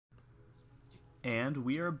And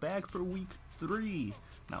we are back for week 3.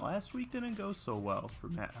 Now, last week didn't go so well for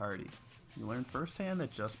Matt Hardy. You learned firsthand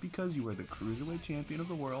that just because you are the Cruiserweight Champion of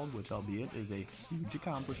the world, which albeit is a huge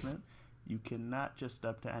accomplishment, you cannot just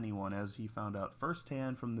step to anyone, as he found out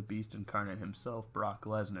firsthand from the Beast incarnate himself, Brock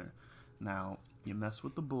Lesnar. Now, you mess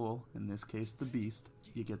with the bull, in this case the Beast,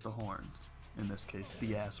 you get the horns. In this case,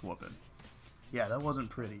 the ass whooping. Yeah, that wasn't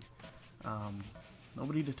pretty.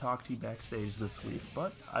 Nobody to talk to backstage this week,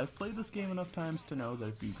 but I've played this game enough times to know that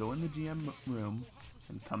if you go in the GM room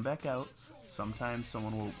and come back out, sometimes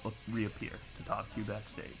someone will reappear to talk to you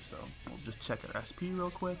backstage. So we'll just check our SP real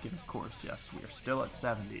quick, and of course, yes, we are still at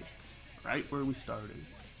 70, right where we started.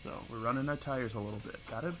 So we're running our tires a little bit.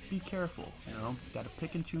 Gotta be careful, you know, gotta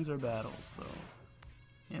pick and choose our battles. So,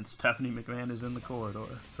 and Stephanie McMahon is in the corridor,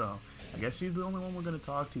 so I guess she's the only one we're gonna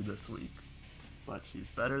talk to this week. But she's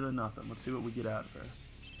better than nothing. Let's see what we get out of her.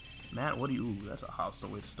 Matt, what do you... Ooh, that's a hostile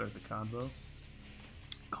way to start the convo.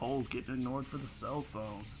 Cold getting ignored for the cell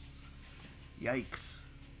phone. Yikes.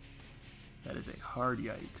 That is a hard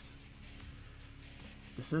yikes.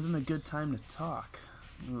 This isn't a good time to talk.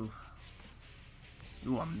 Ooh.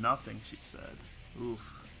 Ooh, I'm nothing, she said.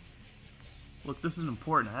 Oof. Look, this is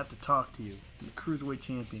important. I have to talk to you. I'm the Cruiserweight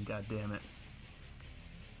Champion, goddammit.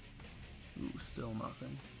 Ooh, still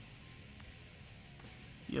nothing.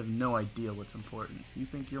 You have no idea what's important. You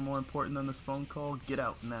think you're more important than this phone call? Get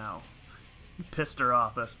out now. You pissed her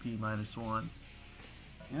off, SP -1.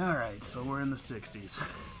 Alright, so we're in the 60s.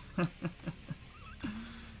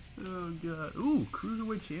 Oh, God. Ooh,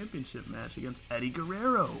 Cruiserweight Championship match against Eddie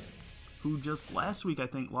Guerrero, who just last week, I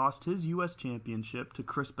think, lost his U.S. Championship to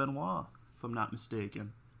Chris Benoit, if I'm not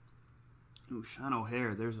mistaken. Ooh, Sean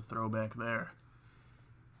O'Hare, there's a throwback there.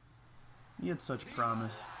 He had such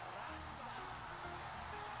promise.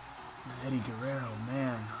 And Eddie Guerrero,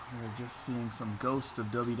 man, we're just seeing some ghost of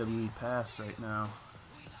WWE past right now.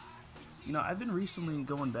 You know, I've been recently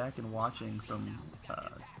going back and watching some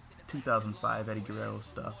 2005 Eddie Guerrero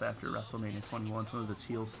stuff after WrestleMania 21, some of his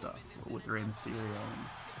heel stuff with Rey Mysterio. And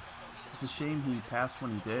it's a shame he passed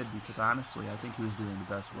when he did, because honestly, I think he was doing the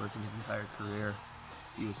best work in his entire career.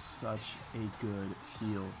 He was such a good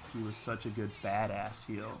heel. He was such a good badass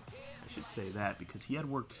heel. I should say that, because he had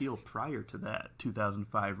worked heel prior to that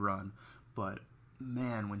 2005 run. But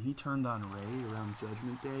man, when he turned on Rey around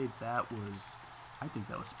Judgment Day, I think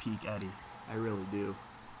that was peak Eddie. I really do.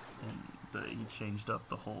 And he changed up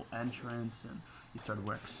the whole entrance, and he started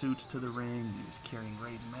wearing suits to the ring. He was carrying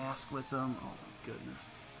Rey's mask with him. Oh my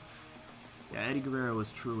goodness. Yeah, Eddie Guerrero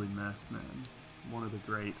was truly missed, man. One of the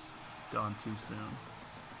greats, gone too soon.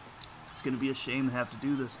 It's going to be a shame to have to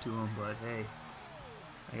do this to him, but hey,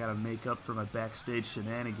 I got to make up for my backstage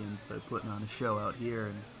shenanigans by putting on a show out here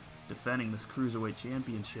and defending this Cruiserweight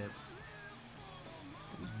Championship.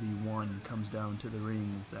 V1 comes down to the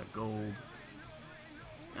ring with that gold.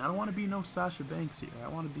 And I don't want to be no Sasha Banks here. I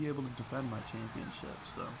want to be able to defend my championship,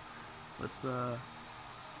 so let's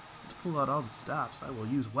pull out all the stops. I will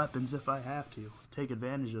use weapons if I have to. Take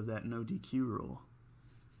advantage of that no DQ rule.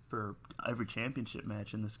 For every championship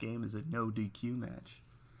match in this game is a no DQ match,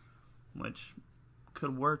 which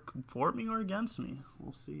could work for me or against me.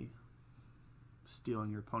 We'll see.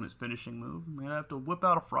 Stealing your opponent's finishing move. I'm gonna have to whip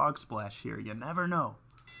out a frog splash here. You never know.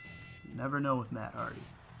 You never know with Matt Hardy.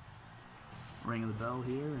 Ring of the bell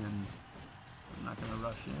here, and I'm not gonna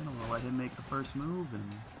rush in. I'm gonna let him make the first move,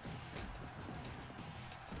 and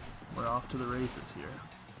we're off to the races here.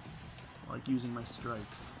 I like using my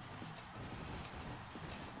strikes.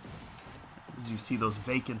 As you see those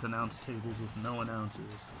vacant announce tables with no announcers.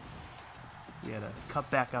 We had to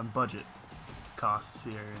cut back on budget costs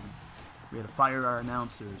here, and we had to fire our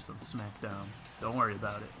announcers on Smackdown. Don't worry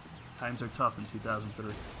about it. Times are tough in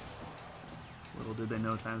 2003. Little did they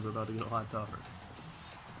know times were about to get a lot tougher.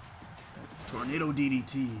 Tornado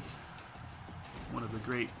DDT. One of the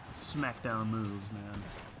great Smackdown moves, man.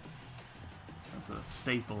 That's a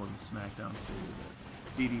staple of the Smackdown series.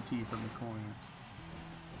 DDT from the corner.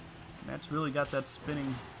 Matt's really got that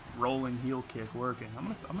spinning, rolling heel kick working.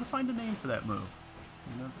 I'm gonna find a name for that move.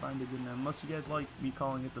 I'm gonna find a good name, unless you guys like me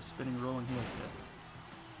calling it the spinning, rolling heel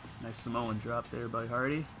kick. Nice Samoan drop there by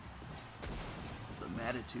Hardy. The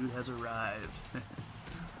Mattitude has arrived.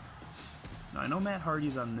 Now I know Matt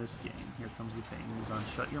Hardy's on this game. Here comes the thing. He's on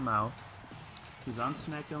Shut Your Mouth. He's on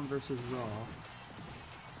SmackDown vs. Raw.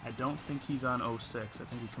 I don't think he's on 06. I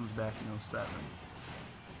think he comes back in 07.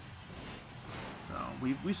 So,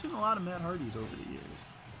 we've seen a lot of Matt Hardys over the years.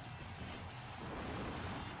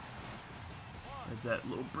 There's that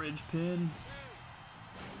little bridge pin.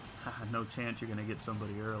 No chance you're going to get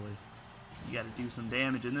somebody early. You got to do some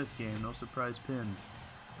damage in this game. No surprise pins.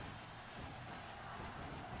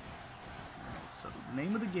 So the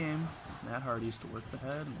name of the game, Matt Hardy, is to work the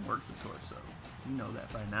head and work the torso. You know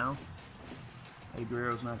that by now. Eddie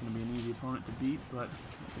Guerrero's not going to be an easy opponent to beat, but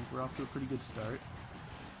I think we're off to a pretty good start.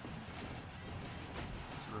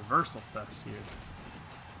 It's a reversal fest here.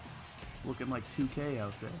 Looking like 2K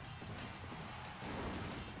out there.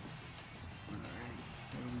 Alright,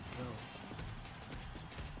 here we go.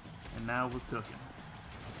 And now we're cooking.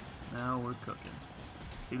 Now we're cooking.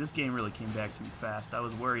 See, this game really came back to me fast. I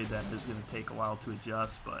was worried that it was going to take a while to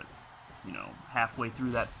adjust, but, you know, halfway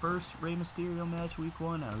through that first Rey Mysterio match week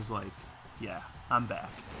 1, I was like, yeah, I'm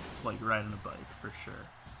back. It's like riding a bike, for sure.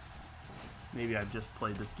 Maybe I've just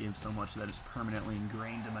played this game so much that it's permanently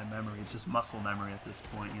ingrained in my memory. It's just muscle memory at this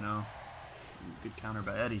point, you know? Good counter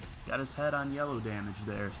by Eddie. Got his head on yellow damage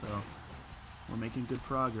there, so we're making good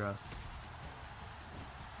progress.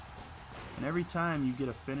 And every time you get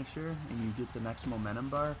a finisher and you get the next momentum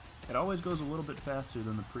bar, it always goes a little bit faster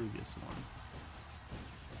than the previous one.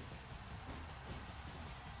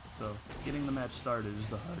 So, getting the match started is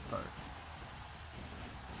the hard part.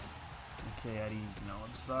 Okay, Eddie, you know,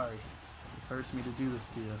 I'm sorry. This hurts me to do this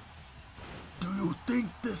to you. Do you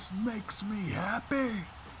think this makes me happy?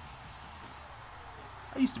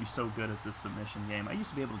 I used to be so good at this submission game. I used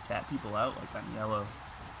to be able to tap people out like on yellow.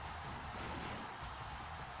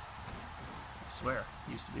 I swear,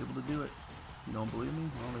 I used to be able to do it. You don't believe me?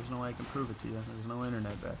 Well, there's no way I can prove it to you. There's no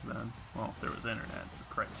internet back then. Well, if there was internet,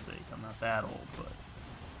 for Christ's sake. I'm not that old, but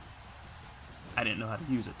I didn't know how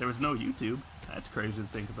to use it. There was no YouTube. That's crazy to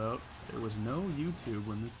think about. There was no YouTube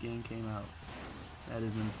when this game came out. That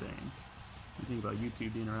is insane. You think about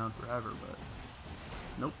YouTube being around forever, but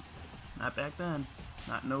nope. Not back then.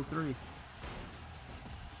 Not in 03.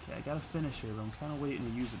 Okay, I got a finisher, but I'm kind of waiting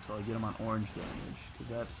to use it till I get him on orange damage,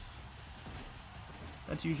 because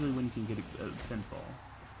that's usually when you can get a pinfall.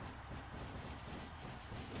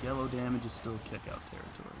 Yellow damage is still kick-out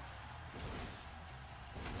territory.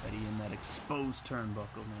 Eddie in that exposed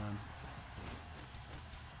turnbuckle, man.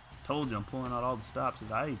 Told you I'm pulling out all the stops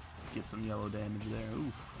as I get some yellow damage there.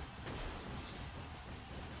 Oof.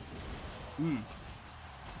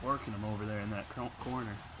 Working him over there in that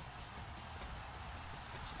corner.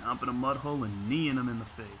 Stomping a mud hole and kneeing him in the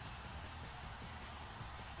face.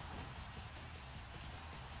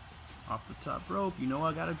 Off the top rope, you know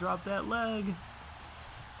I gotta drop that leg.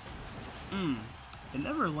 It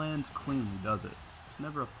never lands cleanly, does it? It's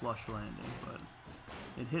never a flush landing, but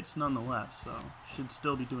it hits nonetheless, so should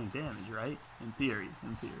still be doing damage, right? In theory,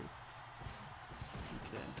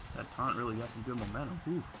 Okay, that taunt really got some good momentum.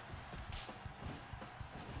 Ooh.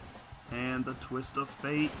 And the twist of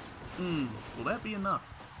fate. Will that be enough?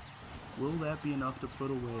 Will that be enough to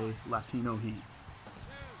put away Latino Heat?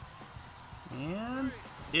 And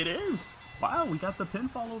it is! Wow, we got the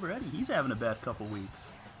pinfall over Eddie. He's having a bad couple weeks.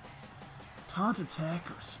 Taunt attack,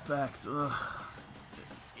 respect. Ugh.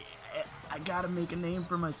 I gotta make a name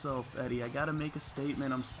for myself, Eddie. I gotta make a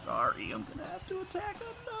statement. I'm sorry. I'm gonna have to attack him.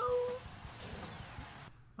 No!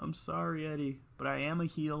 I'm sorry, Eddie, but I am a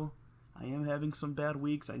heel. I am having some bad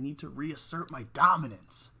weeks. I need to reassert my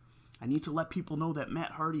dominance. I need to let people know that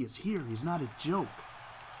Matt Hardy is here. He's not a joke.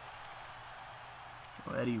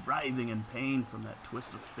 Oh, Eddie writhing in pain from that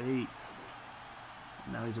twist of fate.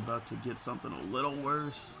 And now he's about to get something a little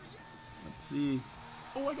worse. Let's see.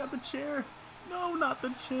 Oh, I got the chair. No, not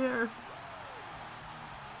the chair.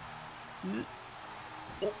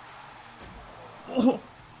 Oh. Oh.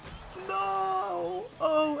 No.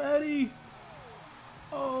 Oh, Eddie.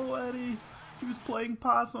 Oh, Eddie. He was playing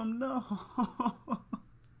possum. No.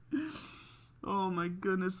 Oh, my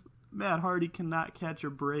goodness. Matt Hardy cannot catch a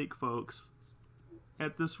break, folks.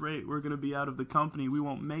 At this rate, we're going to be out of the company. We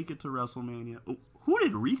won't make it to WrestleMania. Oh, who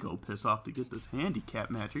did Rico piss off to get this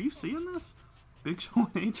handicap match? Are you seeing this? Big Show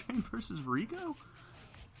and A-Train versus Rico?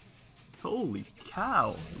 Holy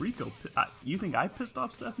cow. Rico, you think I pissed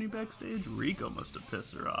off Stephanie backstage? Rico must have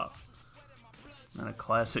pissed her off. And a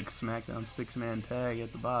classic Smackdown 6-man tag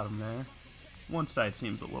at the bottom there. One side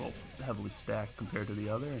seems a little heavily stacked compared to the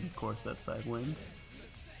other, and of course that side wins.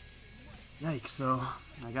 Yikes, so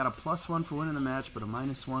I got a +1 for winning the match, but a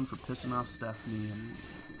 -1 for pissing off Stephanie, and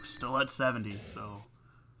we're still at 70, so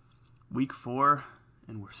week 4,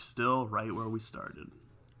 and we're still right where we started.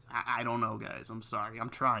 I don't know, guys. I'm sorry. I'm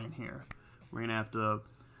trying here. We're going to have to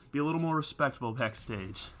be a little more respectable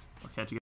backstage. I'll catch you guys.